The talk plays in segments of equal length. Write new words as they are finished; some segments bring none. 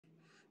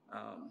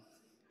Um,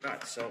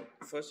 right, so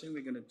first thing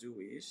we're going to do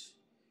is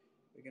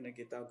we're going to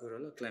get our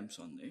Gorilla clamps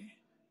on there.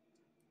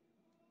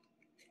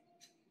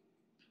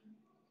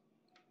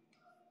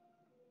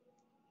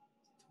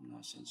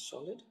 Nice and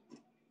solid.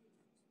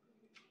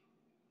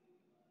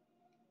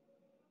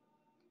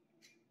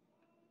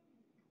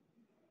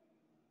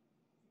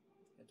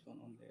 That one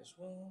on there as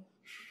well.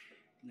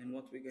 And then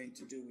what we're going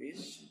to do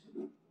is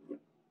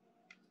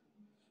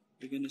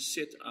we're going to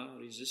set our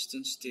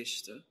resistance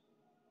tester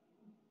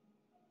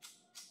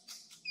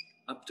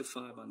up to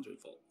 500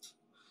 volts.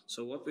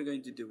 So what we're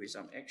going to do is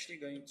I'm actually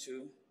going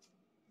to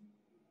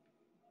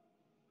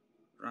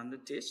run the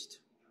test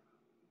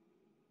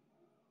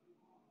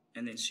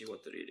and then see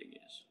what the reading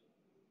is.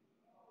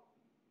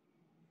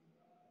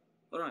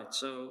 Alright,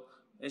 so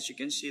as you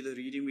can see, the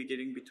reading we're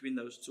getting between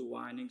those two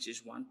windings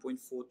is 1.42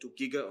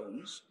 giga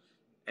ohms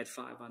at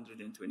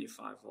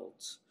 525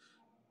 volts.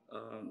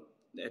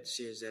 That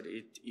says that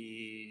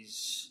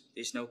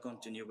there's no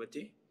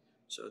continuity,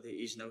 so there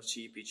is no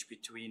seepage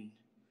between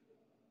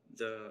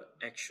the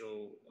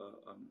actual,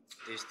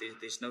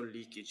 there's no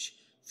leakage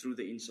through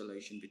the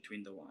insulation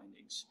between the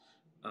windings.